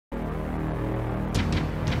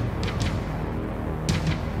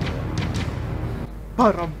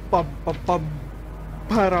Param pam pam pam.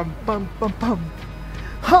 Param pam pam pam.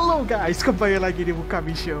 Halo guys, kembali lagi di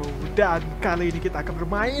Wucabi Show. Dan kali ini kita akan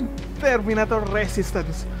bermain Terminator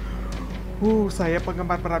Resistance. Saya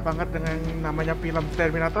penggemar berat banget dengan namanya film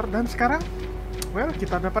Terminator. Dan sekarang,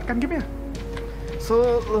 kita dapatkan gamenya.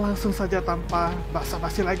 So, langsung saja tanpa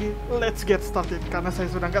basa-basi lagi, let's get started. Karena saya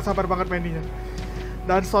sudah nggak sabar banget mainnya.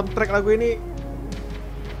 Dan soundtrack lagu ini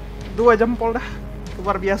 2 jempol dah.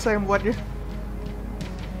 Luar biasa yang buatnya.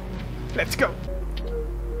 Let's go.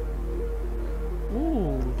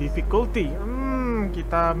 Difficulty.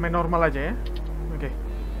 Kita main normal aja ya. Oke.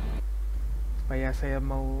 Supaya saya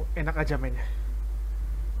mau enak aja mainnya.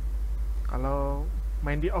 Kalau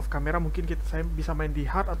main di off kamera mungkin saya bisa main di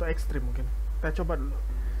hard atau extreme mungkin. Kita coba dulu.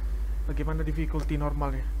 Bagaimana difficulty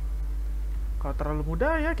normalnya. Kalau terlalu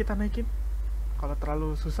mudah ya kita naikin. Kalau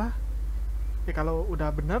terlalu susah, kalau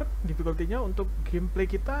udah benar difficulty-nya untuk gameplay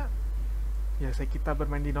kita, ya kita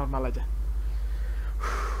bermain di normal aja.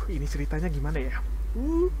 Ini ceritanya gimana ya?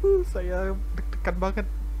 Saya deg-degan banget.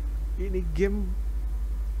 Ini game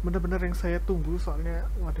bener-bener yang saya tunggu soalnya,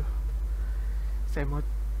 waduh. Saya mau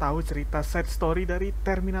tahu cerita side story dari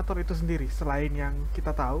Terminator itu sendiri. Selain yang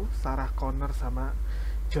kita tahu, Sarah Connor sama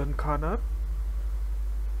John Connor.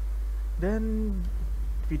 Dan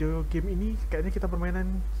video game ini kayaknya kita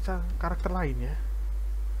permainan karakter lain ya.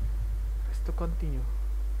 Press to continue.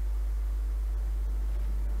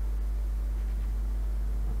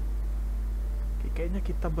 Kayaknya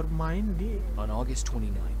kita bermain di On August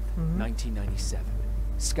 29th, 1997,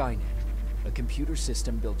 Skynet, a computer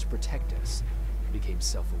system built to protect us, became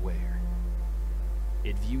self-aware.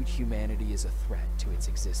 It viewed humanity as a threat to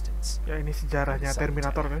its existence. Ya, ini sejarahnya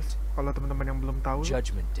Terminator guys. Kalau teman-teman yang belum tahu.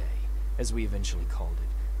 Judgment Day, as we eventually called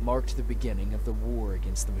it, marked the beginning of the war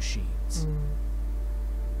against the machines.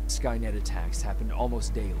 Skynet attacks happened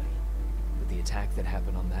almost daily, but the attack that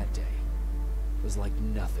happened on that day was like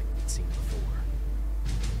nothing we'd seen before.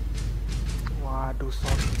 Waduh,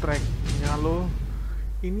 soundtracknya loh.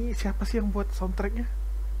 Ini siapa sih yang buat soundtracknya?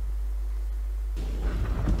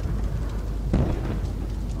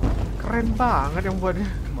 Keren banget yang buatnya.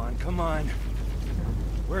 Come on.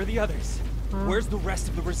 Where are the others? Where's the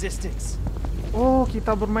rest of the resistance? Oh,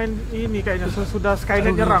 kita bermain ini kayaknya sesudah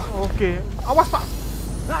Skynet nyerang. Oke. Awas, Pak.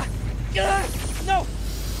 No.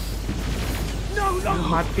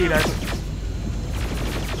 Mati dah itu.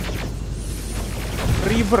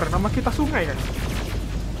 River, nama kita sungai kan?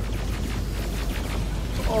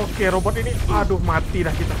 Oke, robot ini, aduh mati dah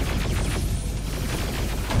kita.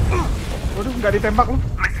 Waduh, nggak ditembak lu.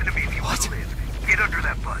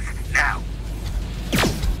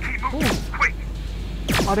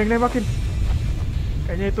 Ada yang nembakin.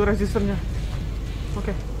 Kayaknya itu resistennya.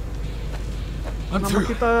 Oke. Nama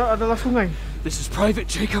kita adalah sungai. This is Private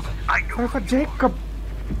Jacob. Private Jacob.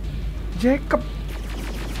 Jacob.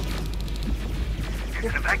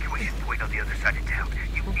 There's an evacuation point on the other side of town.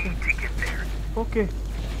 You need to get there. Oke.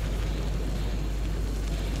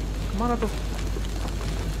 Kemana tuh?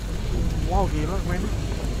 Wow, gila mainnya.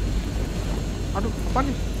 Aduh, apa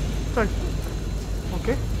nih? Coy.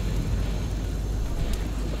 Oke.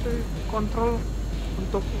 Kontrol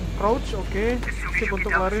untuk crouch, oke. Sip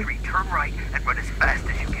untuk lari. Turn right and run as fast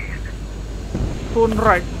as you can. Turn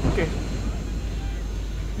right, oke.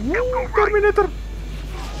 Terminator.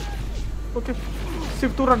 Oke.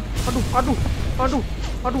 Sip turun. Aduh,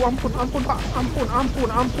 ampun Pak. Ampun. Apaan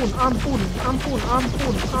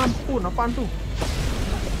tuh?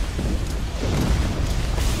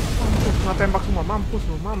 Mampus, nggak tembak semua. Mampus.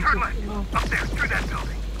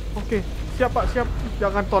 Oke, siap Pak, siap.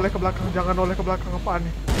 Jangan toleh ke belakang, apaan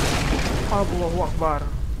nih? Allahu Akbar.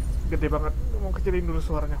 Gede banget. Mau kecilin dulu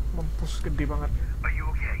suaranya. Mampus, gede banget. Are you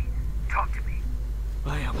okay? Talk to me.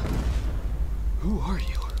 I am. Who are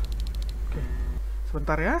you? Oke.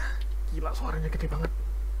 Sebentar ya. Gila suaranya gede banget.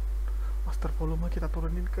 Master volume kita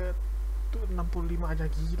turunin ke 65 aja.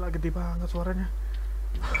 Gila gede banget suaranya.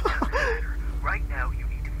 Right now you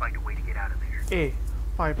need to find a way to get out of there.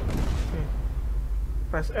 5. Oke.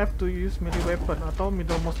 Press F to use melee weapon atau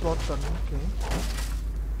middlemost button. Oke.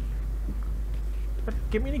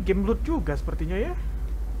 Game ini game loot juga sepertinya ya.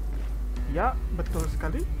 Ya, betul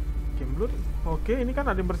sekali. Game loot. Oke, ini kan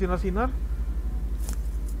ada yang bersinar-sinar.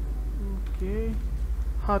 Oke.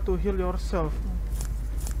 How to heal yourself.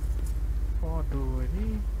 Waduh,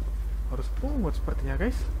 ini harus pungut sepertinya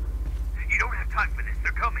guys. You don't have time for this.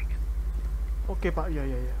 They're coming. Oke Pak, ya.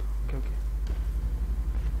 Oke.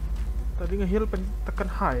 Tadi nge-heal tekan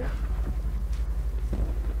H ya.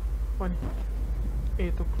 Apa nih?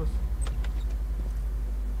 Itu close.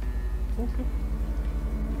 Oke.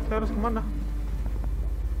 Saya harus kemana?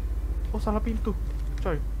 Oh, salah pintu.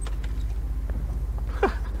 coy.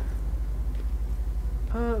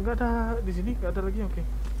 Nggak ada di sini, nggak ada lagi. Oke.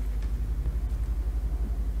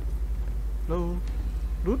 Loh,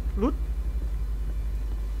 loot.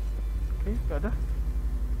 Oke, nggak ada.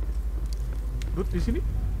 Loot di sini.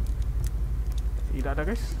 Tidak ada,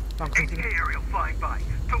 guys. Langsung sini. Aerial flying by.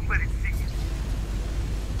 Don't let it see you.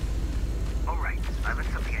 Alright, I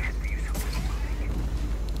left something ahead for you, so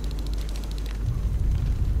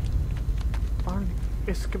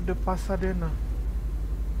Escape the Pasadena.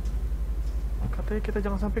 Katanya kita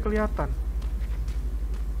jangan sampai kelihatan.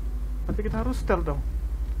 Berarti kita harus stealth dong.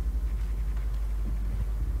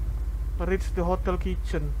 Reach the hotel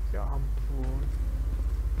kitchen. Ya ampun.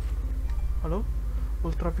 Halo?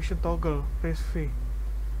 Ultravision toggle. Press V.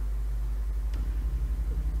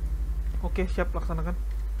 Oke, siap, laksanakan.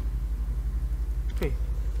 Oke.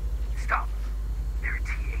 stop. There are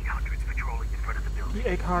T-800s patrolling in front of the building.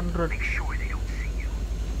 T-800. Make sure they don't see you.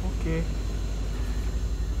 Oke.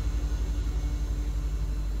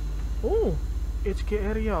 Oh, HK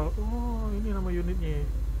Aerial. Oh, ini nama unitnya.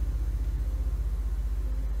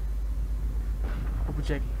 Aku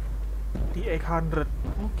cek. T-800.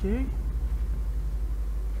 Oke.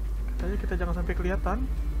 Katanya kita jangan sampai kelihatan.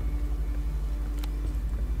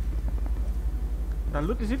 Ada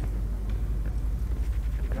loot di sini?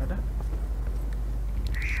 Tidak ada.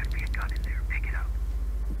 There should be a gun in there. Pick it up.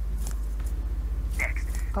 Next.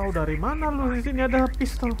 Tahu dari mana lu? Di sini ada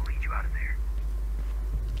pistol. We'll lead you out of there.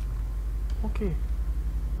 Oke.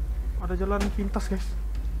 Ada jalan pintas, guys.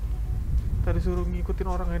 Tadi suruh ngikutin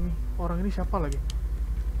orang ini. Orang ini siapa lagi?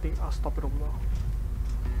 Astagfirullah.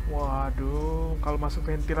 Waduh, kalau masuk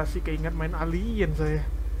ventilasi keinget main Alien saya.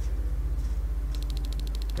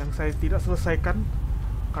 Yang saya tidak selesaikan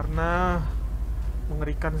karena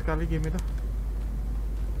mengerikan sekali game itu.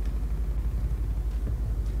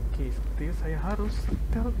 Oke, sepertinya saya harus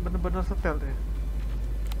stealth, benar-benar stealth ya.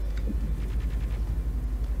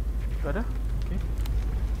 Gak ada? Oke.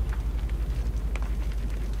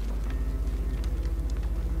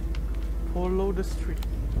 Follow the street.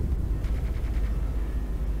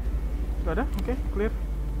 Gak ada? Oke, clear.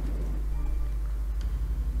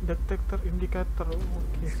 Detector indicator.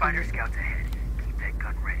 Oke. Spider scouts ahead. Keep that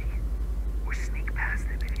gun ready. Or sneak past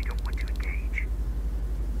them if you don't want to engage.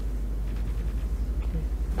 Oke.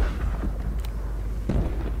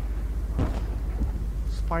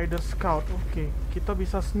 Spider scout. Oke, kita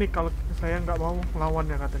bisa sneak kalau saya nggak mau melawan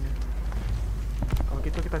ya katanya. Kalau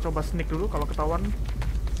gitu kita coba sneak dulu. Kalau ketahuan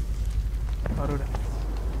baru dah.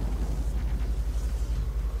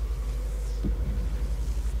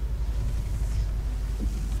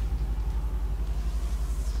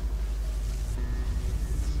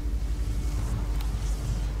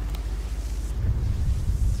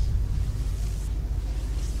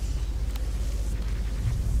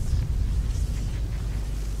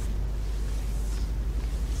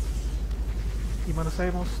 Gimana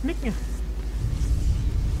saya mau sneaknya?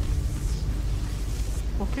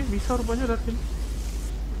 Oke, bisa rupanya dari sini.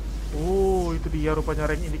 Oh, itu dia rupanya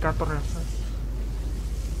rank indikatornya.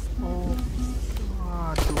 Oh,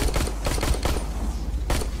 waduh.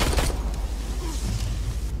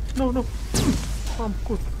 No.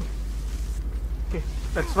 Mampus. Oke,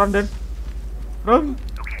 let's run then. Run.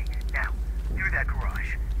 Okay, now, through that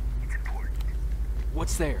garage. It's important.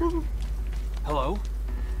 What's there? Hello?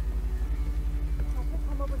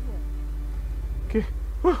 Oke,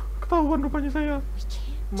 wah, ketahuan rupanya saya.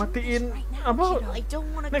 Matiin apa?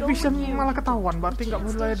 Night vision malah ketahuan, berarti nggak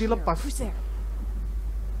boleh dilepas.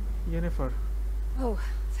 Jennifer. Oh,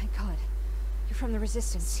 thank God. You're from the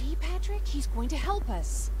Resistance. See, Patrick? He's going to help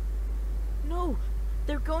us. No,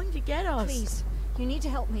 they're going to get us. Please, you need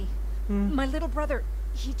to help me. Hmm. My little brother,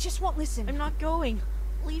 he just won't listen. I'm not going.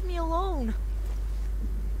 Leave me alone.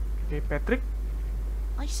 Oke, Patrick.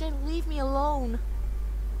 I said leave me alone.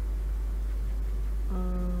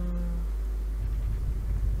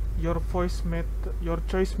 Your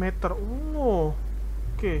choice matter. Oh,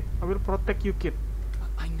 okay. I will protect you, kid.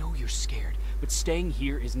 I know you're scared, but staying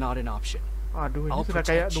here is not an option. Aduh, ini I'll sudah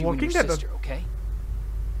kayak protect The you and Walking your Dead. sister, okay?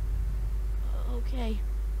 Okay.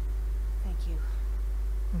 Thank you.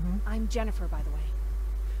 Mhm. I'm Jennifer, by the way.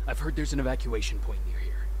 I've heard there's an evacuation point near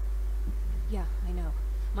here. Yeah, I know.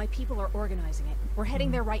 My people are organizing it. We're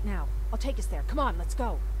heading there right now. I'll take us there. Come on, let's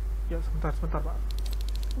go. Ya, sebentar, Pak.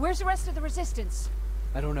 Where's the rest of the Resistance?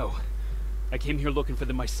 I don't know. I came here looking for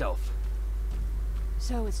them myself.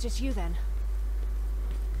 So it's just you then?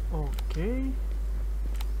 Oke.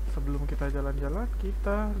 Sebelum kita jalan-jalan,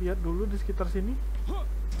 kita lihat dulu di sekitar sini.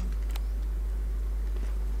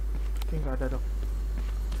 Oke, nggak ada dok.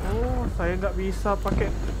 Oh, saya nggak bisa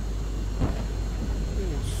pakai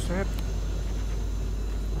Buset.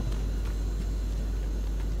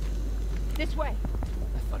 This way.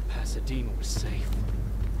 I thought Pasadena was safe.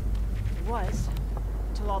 It was.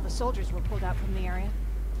 Until all the soldiers were pulled out from the area.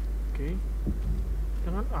 Oke.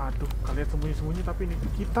 Jangan, aduh, kalian sembunyi-sembunyi tapi ini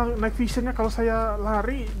kita night visionnya kalau saya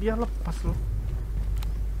lari dia lepas loh.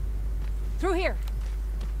 Through here.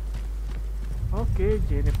 Oke,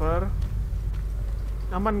 Jennifer.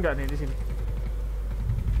 Aman nggak nih di sini?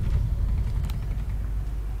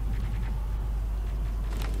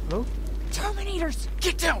 Halo? Terminators!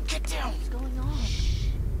 Get down! Get down! What's going on?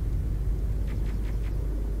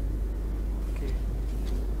 Oke.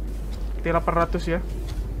 T-800 ya.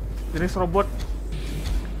 Jenis robot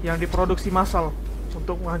yang diproduksi massal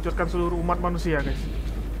untuk menghancurkan seluruh umat manusia, guys.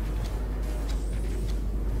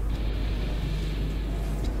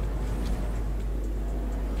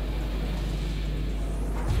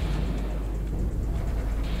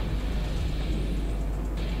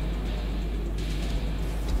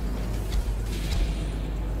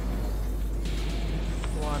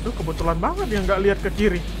 Waduh, kebetulan banget yang nggak lihat ke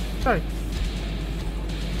kiri. Say.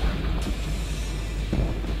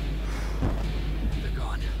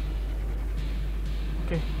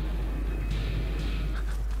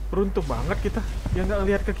 Beruntung banget kita, dia nggak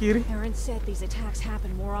ngelihat ke kiri. Aaron said these attacks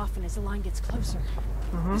happen more often as the line gets closer.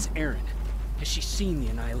 Miss Erin, has she seen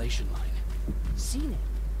the annihilation line? Seen it?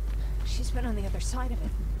 She's been on the other side of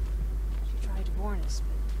it. She tried to warn us,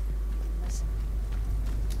 but listen.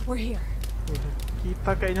 We're here.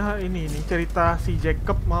 Kita kayaknya ini cerita si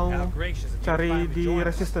Jacob mau How gracious of you to cari finally di join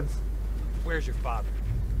us. Resistance. Where's your father?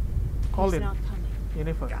 He's Colin, not coming.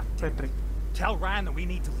 Jennifer, God damn it. Patrick, Tell Ryan that we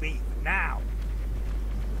need to leave now.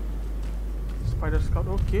 Spider Scout,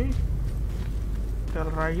 okay. Tell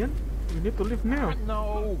Ryan, you need to leave now.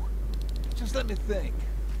 No. Just let me think.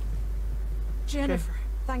 Jennifer,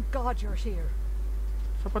 thank God you're here.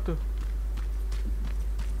 Siapa tuh?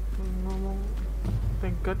 Ngomong,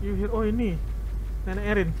 thank God you here. Oh ini, Nenek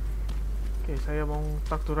Erin. Oke, saya mau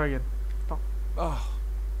talk to Ryan. Talk. Oh,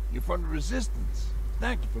 you're from the Resistance.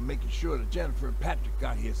 Thank you for making sure that Jennifer and Patrick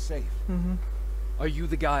got here safe. Are you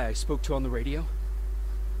the guy I spoke to on the radio?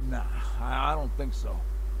 Nah, I don't think so.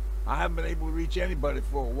 I haven't been able to reach anybody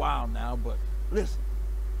for a while now, but listen,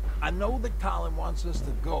 I know that Colin wants us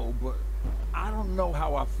to go, but I don't know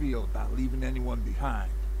how I feel about leaving anyone behind.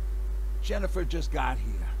 Jennifer just got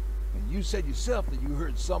here, and you said yourself that you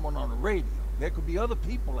heard someone on the radio. There could be other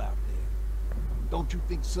people out there. Don't you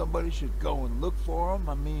think somebody should go and look for them?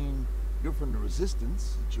 I mean, you're from the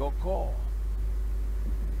Resistance. It's your call.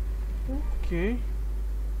 Oke.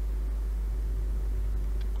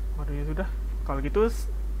 Waduh, ya sudah. Kalau gitu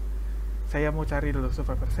saya mau cari dulu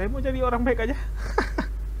survivor. Saya mau jadi orang baik aja.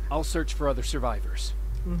 I'll search for other survivors.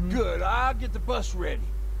 Good, I'll get the bus ready.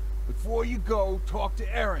 Before you go, talk to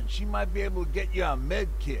Erin. She might be able to get you a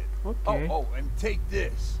med kit. Okay. Oh, and take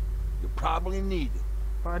this. You'll probably need it.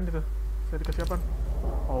 Apaan itu? Saya dikasih apaan?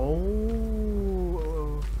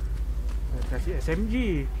 Oh, saya dikasih SMG.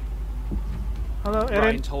 Halo,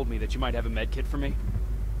 Erin. Ryan told me that you might have a med kit for me.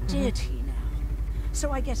 Did he now?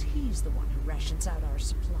 So I guess he's the one who rations out our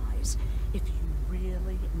supplies. If you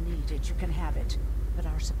really need it, you can have it. But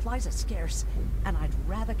our supplies are scarce, and I'd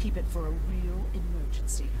rather keep it for a real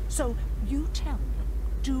emergency. So you tell me,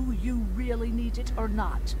 do you really need it or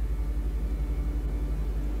not?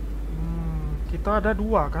 Kita ada 2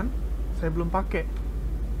 kan? Saya belum pakai.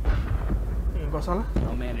 Nggak salah.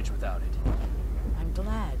 I'll manage without it. I'm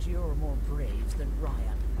glad you're more brave than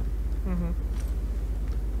Ryan.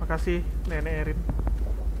 Makasih, Nenek Erin.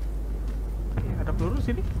 Oke, ada peluru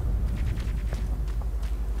sini.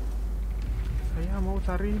 Saya mau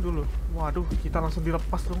cari dulu. Waduh, kita langsung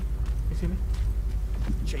dilepas dong di sini.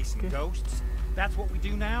 Chasing Okay. ghosts? That's what we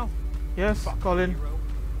do now? Yes, Fuck Colin. hero.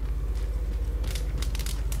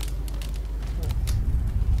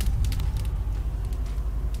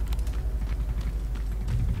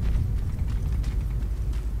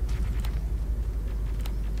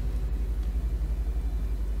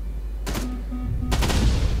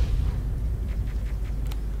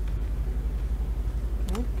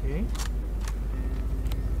 Oke.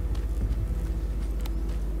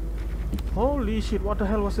 Holy shit, what the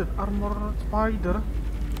hell was it? Armor spider.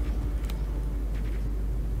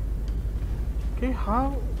 Oke,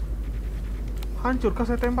 how? Hancurkah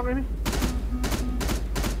saya tembak ini?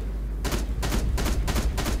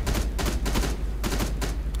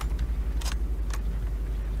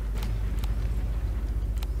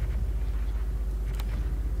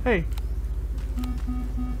 Hey.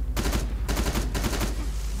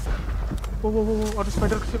 Wow, ada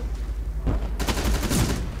spider kecil.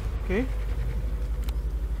 Oke.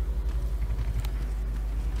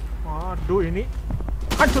 Waduh, ini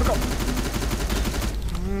hancur kau.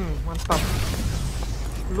 Mantap.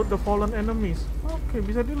 Loot the fallen enemies. Oke,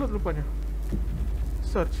 bisa di loot rupanya.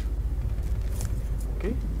 Search.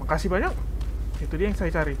 Oke, makasih banyak. Itu dia yang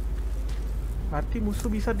saya cari. Berarti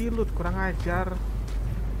musuh bisa di loot, kurang ajar.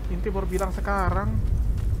 Inti baru bilang sekarang.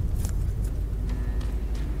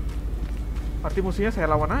 Berarti musuhnya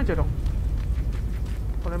saya lawan aja dong.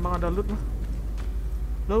 Kalau emang ada loot mah.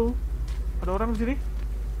 Halo, ada orang di sini?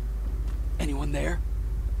 Anyone there?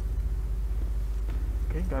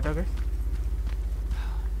 Oke, nggak ada guys.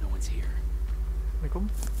 No one's here. Assalamualaikum.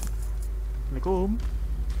 Assalamualaikum.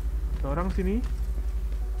 Ada orang di sini?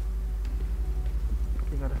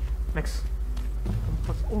 Oke, nggak ada. Next.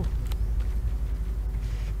 Tempat. Oh.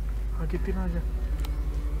 Kagetin aja.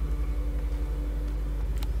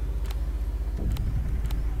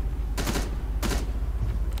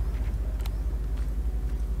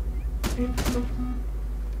 Itu.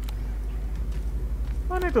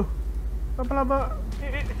 Mana itu? Laba-laba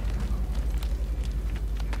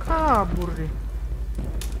kabur deh.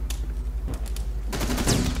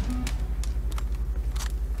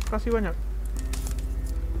 Kasih banyak.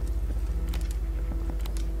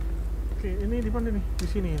 Oke, ini di mana nih? Di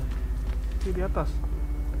sini ya. Di atas.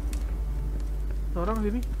 Ada orang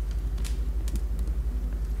sini?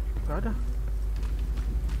 Gak ada.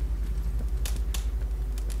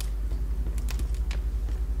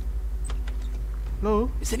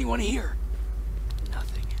 Halo? Is anyone here?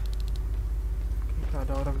 Nothing. Gak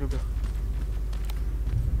ada orang juga.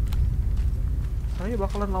 Saya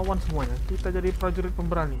bakalan lawan semuanya. Kita jadi prajurit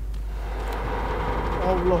pemberani.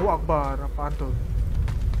 Allahu Akbar. Apaan tuh?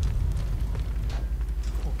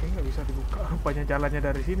 Oke, nggak bisa dibuka. Rupanya jalannya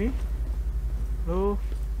dari sini. Halo?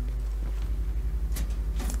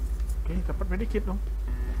 Oke, dapat medikit dong.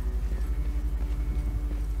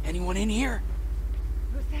 Anyone in here?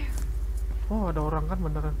 Who's there? Oh, ada orang kan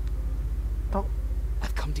beneran. Tau.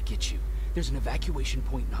 I've come to get you. There's an evacuation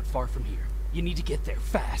point not far from here. You need to get there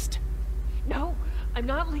fast. No, I'm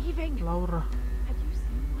not leaving. Laura. Have you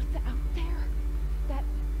seen what's out there?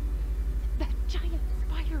 That giant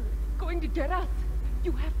spider is going to get us.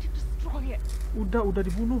 You have to destroy it. Udah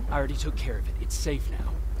dibunuh. I already took care of it. It's safe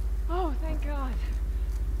now. Oh, thank God.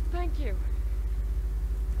 Thank you.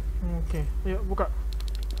 Oke, yuk buka.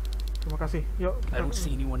 Terima kasih. Yuk. I don't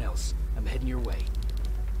see anyone else. I'm heading your way.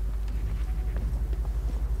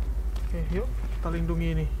 Oke, yuk kita lindungi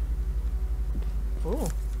ini.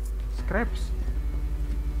 Oh, scraps.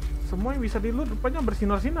 Semua yang bisa di loot rupanya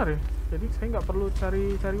bersinar-sinar ya. Jadi saya nggak perlu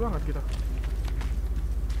cari banget gitu.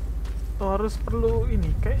 Atau harus perlu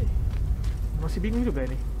ini kayak masih bingung juga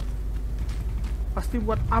ini. Pasti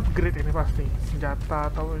buat upgrade ini pasti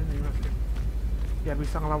senjata atau ini pasti. Biar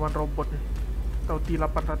bisa ngelawan robot nih. Atau di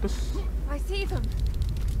 800. I see them.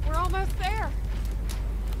 We're almost there.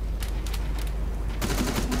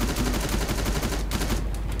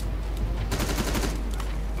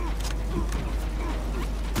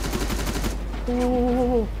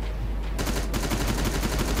 Oh.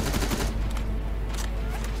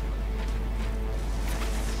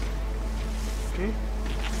 Oke.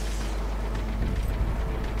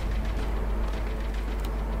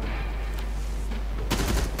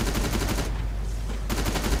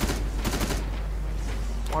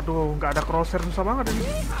 Waduh, nggak ada crosshair, susah banget ini.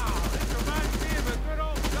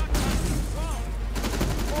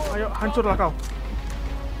 Ayo, hancurlah kau.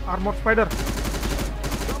 Armored Spider.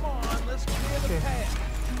 Oke.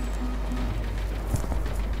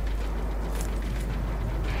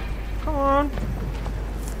 Come on.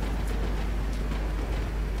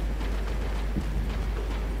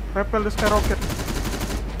 Repel the skyrocket.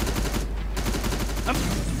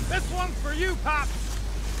 This one's for you, Pop.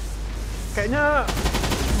 Kayaknya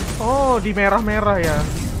oh di merah-merah ya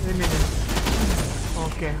ini nih.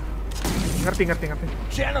 Oke. Ngerti.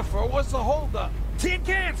 Jennifer, what's the holdup? Tin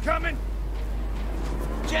cans coming.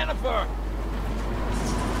 Jennifer!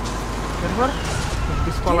 Jennifer,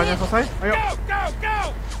 di sekolahnya selesai. Ayo.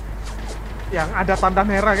 Go! Yang ada tanda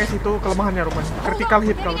merah guys itu kelemahannya rupanya. Critical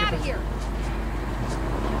hit kalau gitu.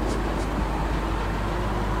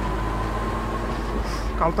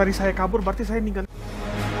 Kalau tadi saya kabur berarti saya ninggalin.